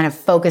 kind of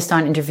focused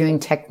on interviewing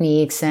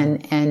techniques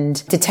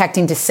and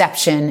detecting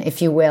deception,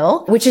 if you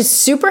will, which is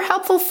super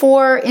helpful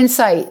for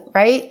insight,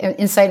 right?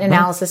 Insight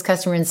analysis,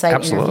 customer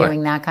insight,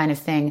 interviewing, that kind of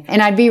thing.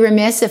 And I'd be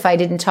remiss if I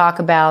didn't talk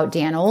about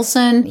Dan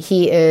Olson.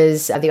 He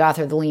is the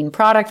author of the Lean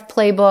Product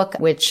Playbook,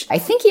 which I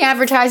think he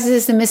advertises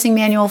as the missing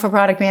manual for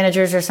product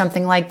managers or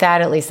something like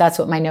that. At least that's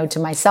what my note to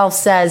myself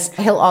says.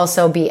 He'll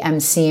also be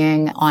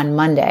emceeing on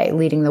Monday,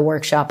 leading the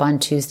workshop on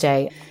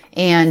Tuesday.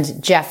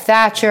 And Jeff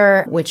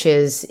Thatcher, which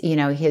is,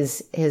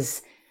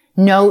 his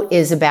note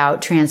is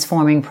about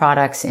transforming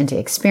products into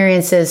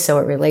experiences. So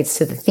it relates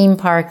to the theme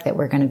park that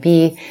we're going to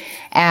be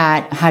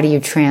at. How do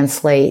you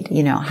translate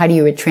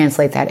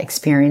that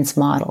experience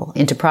model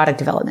into product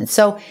development?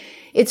 So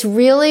it's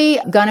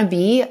really going to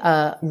be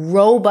a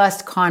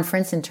robust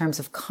conference in terms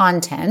of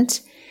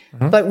content,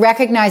 but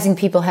recognizing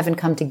people haven't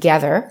come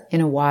together in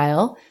a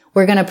while.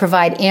 We're going to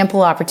provide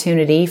ample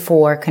opportunity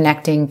for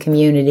connecting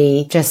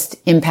community,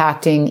 just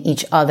impacting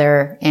each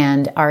other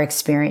and our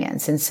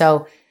experience. And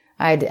so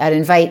I'd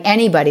invite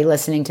anybody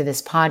listening to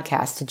this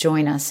podcast to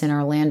join us in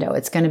Orlando.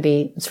 It's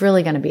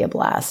really going to be a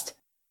blast.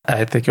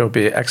 I think it will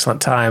be an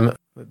excellent time.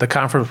 The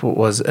conference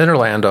was in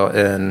Orlando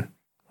in,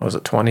 was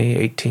it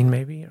 2018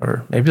 maybe?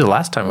 Or maybe the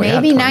last time we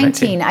had Maybe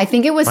 19. I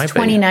think it was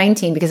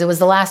 2019 because it was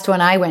the last one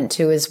I went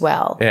to as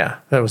well. Yeah,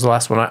 that was the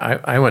last one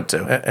I went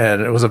to.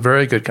 And it was a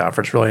very good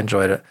conference. Really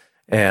enjoyed it.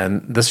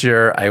 And this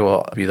year I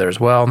will be there as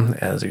well,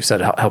 as you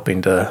said,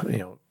 helping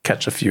to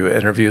catch a few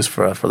interviews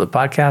for the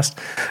podcast,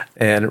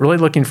 and really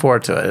looking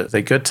forward to it. It's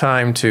a good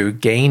time to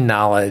gain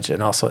knowledge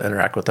and also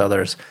interact with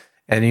others.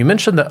 And you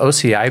mentioned the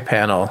OCI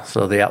panel,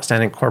 so the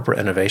Outstanding Corporate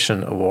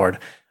Innovation Award.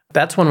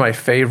 That's one of my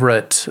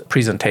favorite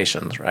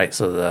presentations, right?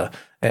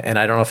 And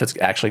I don't know if it's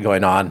actually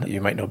going on.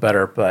 You might know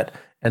better, but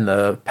in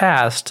the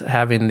past,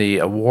 having the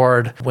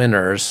award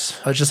winners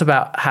was just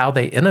about how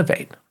they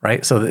innovate,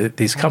 right? So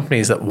these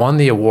companies that won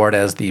the award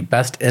as the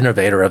best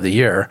innovator of the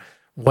year,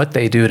 what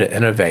they do to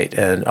innovate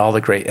and all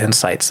the great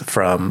insights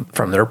from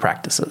their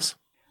practices.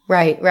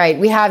 Right.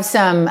 We have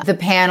the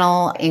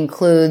panel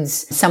includes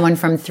someone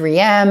from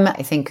 3M,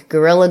 I think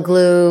Gorilla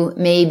Glue,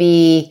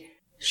 maybe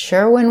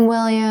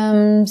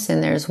Sherwin-Williams,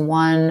 and there's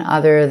one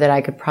other that I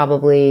could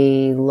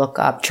probably look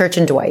up. Church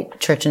and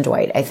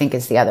Dwight, I think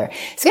is the other.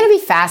 It's going to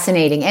be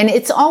fascinating. And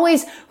it's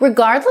always,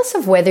 regardless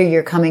of whether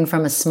you're coming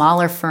from a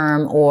smaller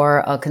firm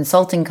or a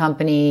consulting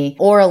company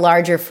or a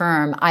larger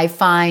firm, I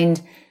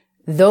find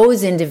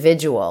those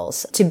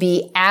individuals to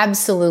be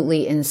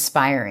absolutely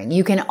inspiring.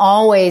 You can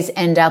always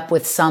end up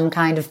with some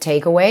kind of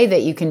takeaway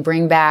that you can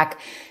bring back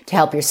to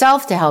help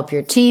yourself, to help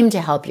your team,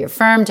 to help your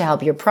firm, to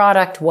help your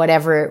product,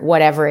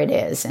 whatever it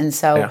is. And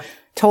so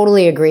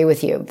totally agree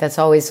with you. That's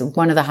always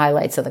one of the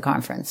highlights of the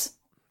conference.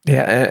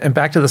 Yeah. And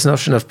back to this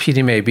notion of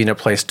PDMA being a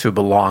place to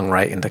belong,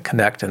 right? And to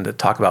connect and to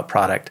talk about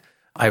product.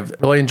 I've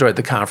really enjoyed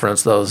the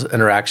conference, those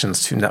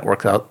interactions to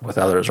network out with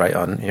others, right?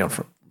 On,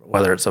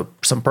 whether it's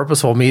some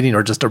purposeful meeting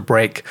or just a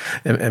break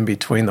in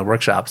between the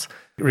workshops,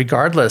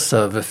 regardless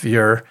of if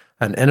you're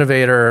an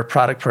innovator,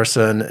 product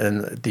person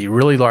in the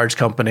really large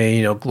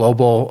company,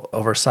 global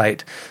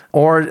oversight,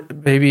 or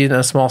maybe in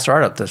a small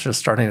startup that's just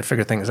starting to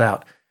figure things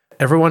out.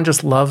 Everyone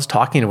just loves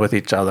talking with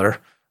each other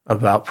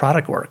about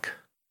product work.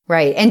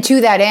 Right. And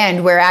to that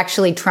end, we're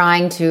actually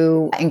trying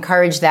to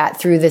encourage that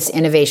through this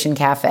Innovation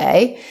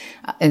Cafe.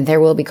 And there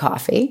will be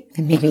coffee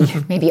and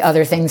maybe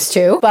other things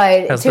too,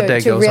 but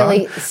to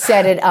really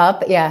set it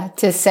up,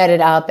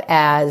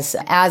 as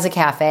a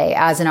cafe,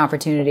 as an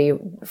opportunity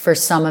for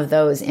some of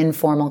those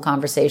informal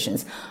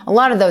conversations. A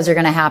lot of those are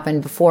going to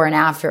happen before and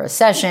after a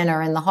session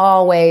or in the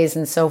hallways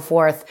and so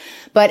forth.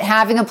 But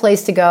having a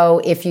place to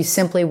go if you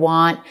simply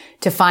want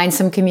to find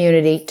some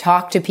community,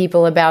 talk to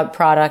people about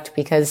product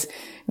because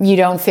you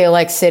don't feel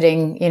like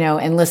sitting,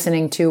 and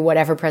listening to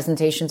whatever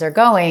presentations are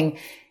going.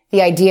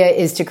 The idea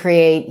is to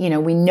create,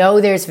 we know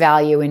there's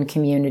value in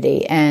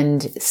community.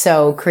 And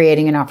so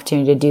creating an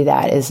opportunity to do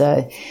that is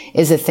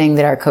a thing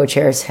that our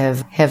co-chairs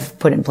have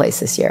put in place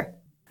this year.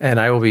 And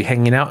I will be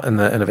hanging out in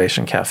the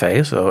Innovation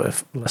Cafe. So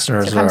if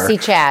listeners come see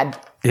Chad.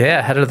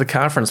 Yeah, head of the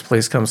conference,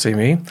 please come see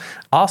me.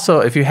 Also,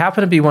 if you happen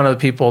to be one of the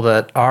people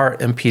that are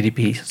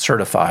MPDP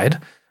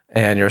certified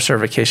and your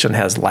certification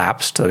has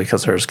lapsed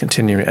because there's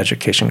continuing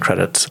education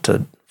credits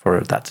for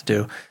that to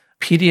do,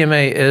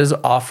 PDMA is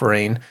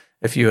offering,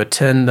 if you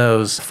attend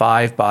those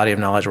 5 body of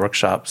knowledge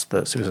workshops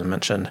that Susan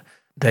mentioned,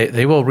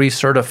 they will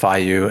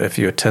recertify you if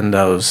you attend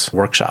those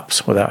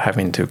workshops without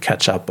having to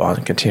catch up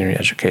on continuing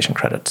education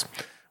credits,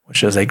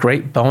 which is a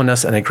great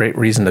bonus and a great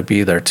reason to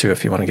be there too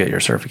if you want to get your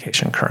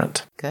certification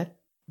current. Good.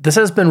 This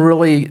has been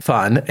really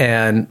fun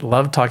and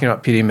love talking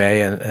about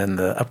PDMA and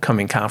the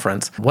upcoming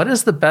conference. What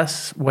is the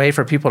best way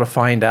for people to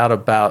find out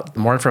about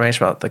more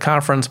information about the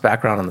conference,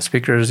 background on the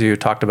speakers you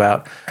talked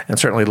about, and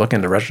certainly look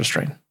into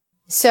registering?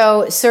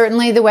 So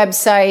certainly the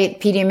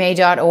website,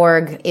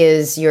 pdma.org,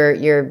 is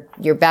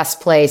your best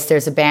place.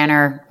 There's a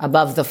banner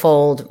above the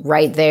fold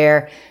right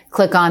there.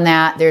 Click on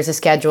that. There's a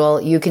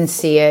schedule. You can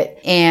see it.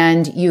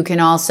 And you can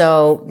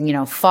also,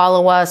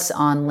 follow us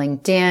on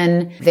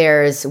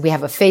LinkedIn. We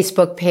have a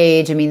Facebook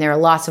page. I mean, there are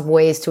lots of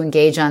ways to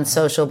engage on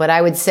social, but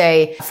I would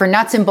say for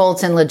nuts and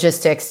bolts and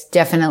logistics,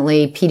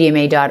 definitely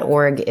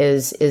pdma.org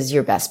is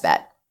your best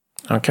bet.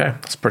 Okay.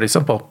 It's pretty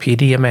simple.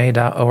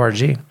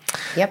 pdma.org.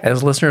 Yep.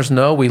 As listeners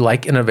know, we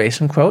like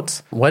innovation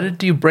quotes. What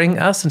did you bring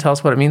us, and tell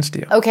us what it means to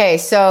you? Okay,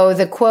 so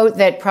the quote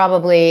that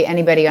probably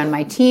anybody on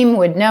my team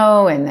would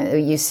know and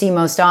that you see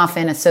most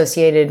often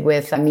associated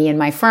with me and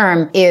my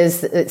firm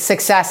is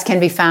success can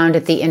be found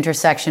at the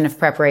intersection of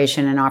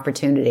preparation and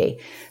opportunity.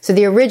 So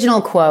the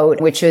original quote,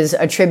 which is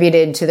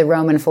attributed to the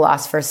Roman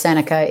philosopher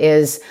Seneca,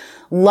 is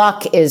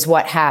luck is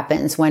what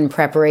happens when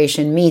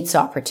preparation meets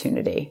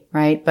opportunity,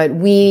 right? But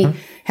we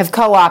have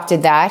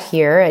co-opted that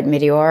here at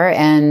Meteor,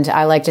 and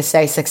I like to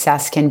say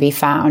success can be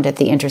found at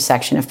the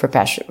intersection of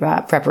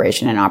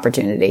preparation and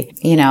opportunity.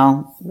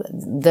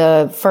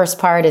 The first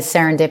part is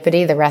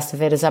serendipity. The rest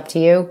of it is up to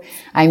you.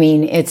 I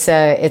mean, it's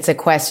a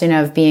question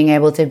of being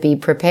able to be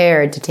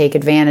prepared to take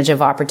advantage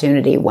of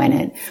opportunity when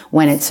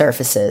it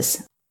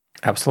surfaces.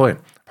 Absolutely.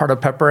 Part of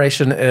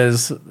preparation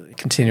is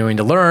continuing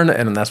to learn,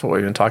 and that's what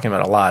we've been talking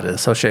about a lot, is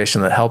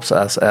association that helps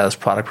us as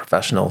product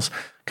professionals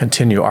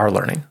continue our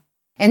learning.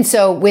 And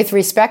so with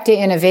respect to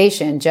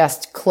innovation,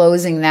 just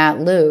closing that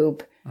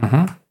loop,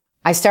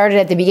 I started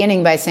at the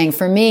beginning by saying,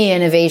 for me,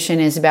 innovation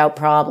is about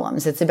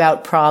problems. It's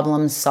about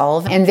problem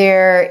solving. And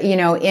there,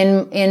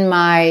 in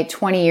my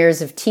 20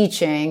 years of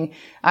teaching,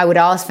 I would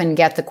often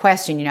get the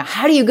question,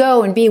 how do you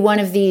go and be one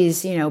of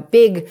these,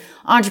 big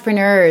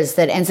entrepreneurs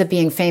that ends up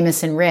being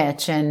famous and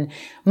rich? And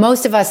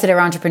most of us that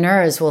are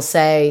entrepreneurs will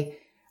say,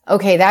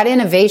 okay, that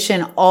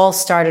innovation all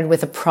started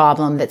with a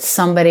problem that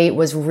somebody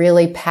was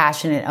really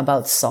passionate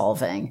about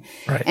solving.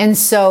 Right. And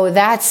so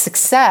that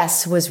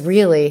success was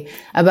really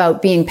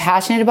about being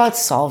passionate about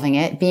solving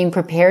it, being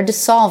prepared to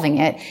solving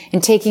it,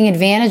 and taking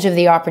advantage of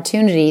the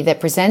opportunity that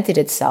presented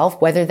itself,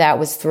 whether that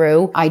was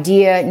through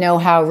idea,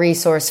 know-how,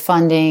 resource,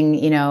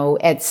 funding,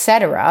 et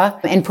cetera,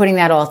 and putting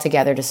that all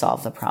together to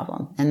solve the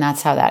problem. And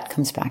that's how that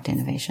comes back to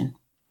innovation.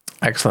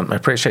 Excellent. I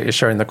appreciate you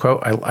sharing the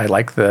quote. I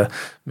like the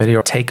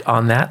Meteor take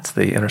on that.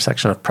 The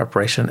intersection of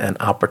preparation and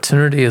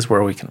opportunity is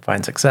where we can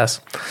find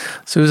success.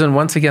 Susan,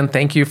 once again,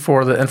 thank you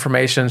for the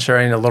information,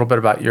 sharing a little bit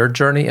about your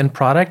journey in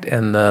product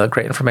and the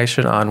great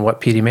information on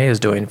what PDMA is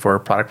doing for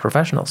product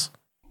professionals.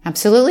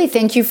 Absolutely.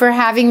 Thank you for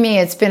having me.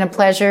 It's been a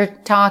pleasure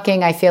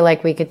talking. I feel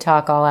like we could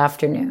talk all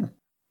afternoon.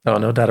 Oh,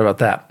 no doubt about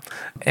that.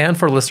 And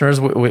for listeners,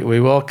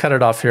 we will cut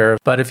it off here.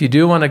 But if you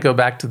do want to go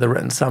back to the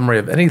written summary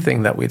of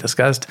anything that we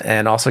discussed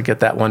and also get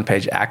that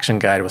one-page action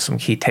guide with some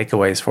key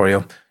takeaways for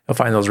you, you'll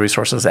find those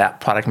resources at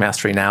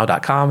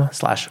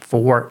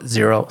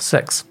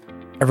productmasterynow.com/406.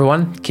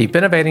 Everyone, keep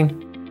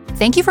innovating.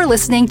 Thank you for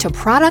listening to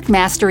Product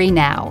Mastery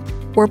Now,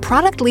 where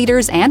product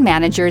leaders and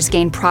managers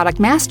gain product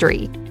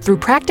mastery through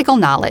practical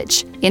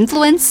knowledge,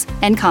 influence,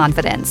 and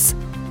confidence.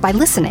 By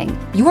listening,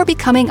 you are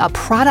becoming a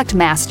product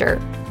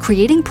master,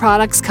 creating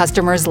products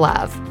customers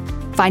love.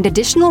 Find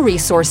additional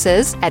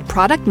resources at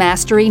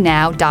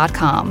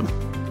productmasterynow.com.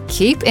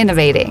 Keep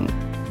innovating.